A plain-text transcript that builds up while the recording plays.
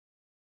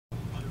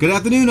Good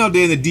afternoon out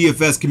there in the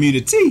DFS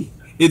community.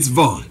 It's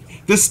Vaughn,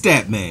 the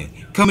Stat Man,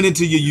 coming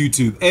into your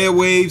YouTube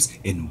airwaves,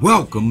 and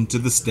welcome to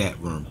the Stat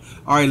Room.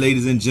 Alright,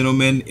 ladies and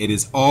gentlemen, it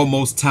is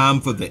almost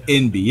time for the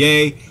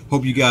NBA.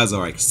 Hope you guys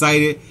are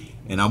excited,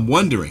 and I'm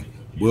wondering,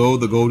 will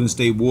the Golden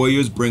State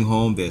Warriors bring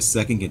home their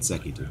second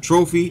consecutive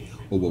trophy,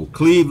 or will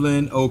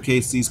Cleveland,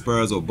 OKC,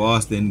 Spurs, or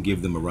Boston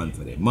give them a run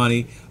for their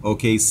money?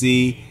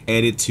 OKC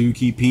added two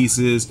key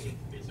pieces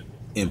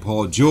in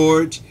Paul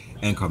George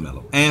and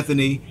Carmelo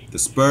Anthony. The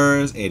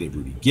Spurs added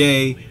Rudy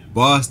Gay.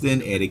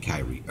 Boston added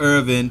Kyrie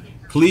Irving.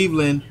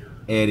 Cleveland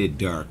added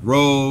Derrick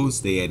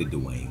Rose. They added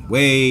Dwayne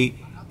Wade.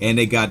 And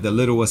they got the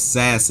little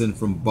assassin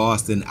from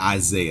Boston,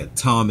 Isaiah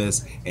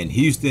Thomas. And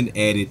Houston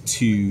added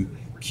two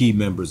key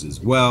members as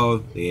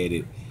well.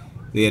 They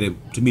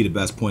added to me the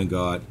best point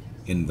guard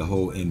in the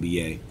whole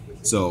NBA.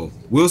 So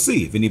we'll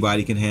see if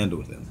anybody can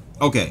handle them.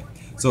 Okay,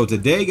 so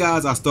today,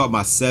 guys, I start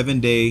my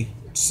 7-day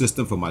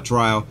system for my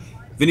trial.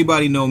 If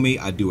anybody know me,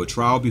 I do a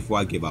trial before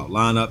I give out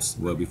lineups.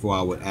 Well, before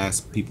I would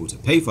ask people to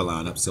pay for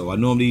lineups. So I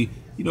normally,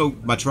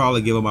 my trial, I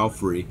give them out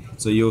free.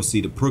 So you'll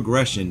see the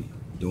progression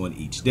during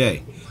each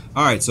day.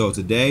 All right, so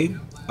today,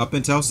 up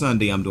until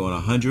Sunday, I'm doing a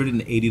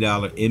 $180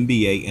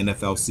 NBA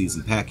NFL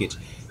season package,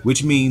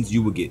 which means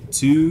you will get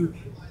 2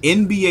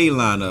 NBA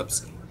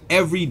lineups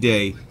every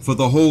day for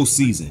the whole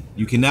season.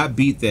 You cannot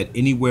beat that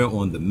anywhere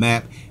on the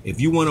map. If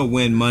you want to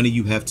win money,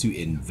 you have to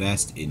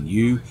invest in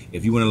you.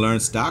 If you want to learn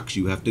stocks,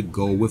 you have to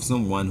go with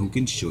someone who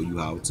can show you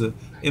how to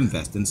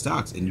invest in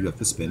stocks, and you have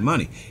to spend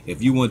money.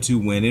 If you want to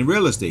win in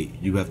real estate,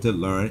 you have to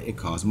learn it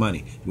costs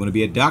money. You want to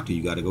be a doctor,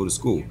 you got to go to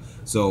school.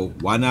 So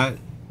why not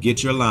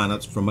get your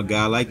lineups from a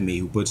guy like me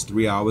who puts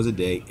 3 hours a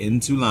day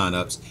into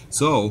lineups?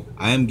 So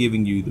I am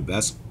giving you the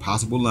best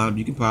possible lineup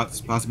you can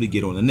possibly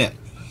get on the net.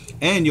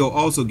 And you'll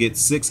also get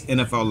 6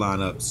 NFL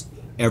lineups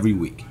every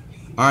week.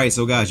 All right,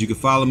 so guys, you can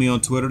follow me on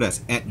Twitter.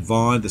 That's at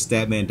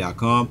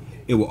VaughnTheStatman.com.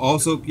 It will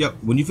also,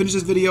 when you finish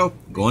this video,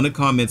 go in the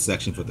comment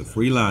section for the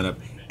free lineup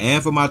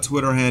and for my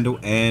Twitter handle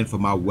and for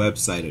my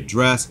website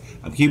address.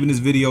 I'm keeping this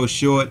video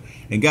short.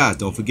 And guys,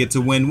 don't forget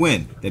to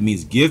win-win. That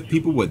means give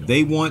people what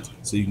they want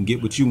so you can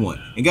get what you want.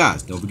 And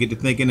guys, don't forget to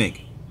think and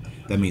ink.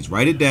 That means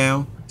write it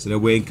down so that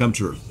way it can come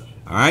true.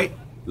 All right?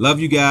 Love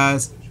you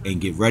guys,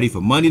 and get ready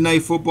for Monday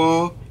Night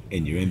Football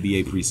and your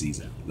NBA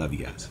preseason. Love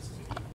you guys.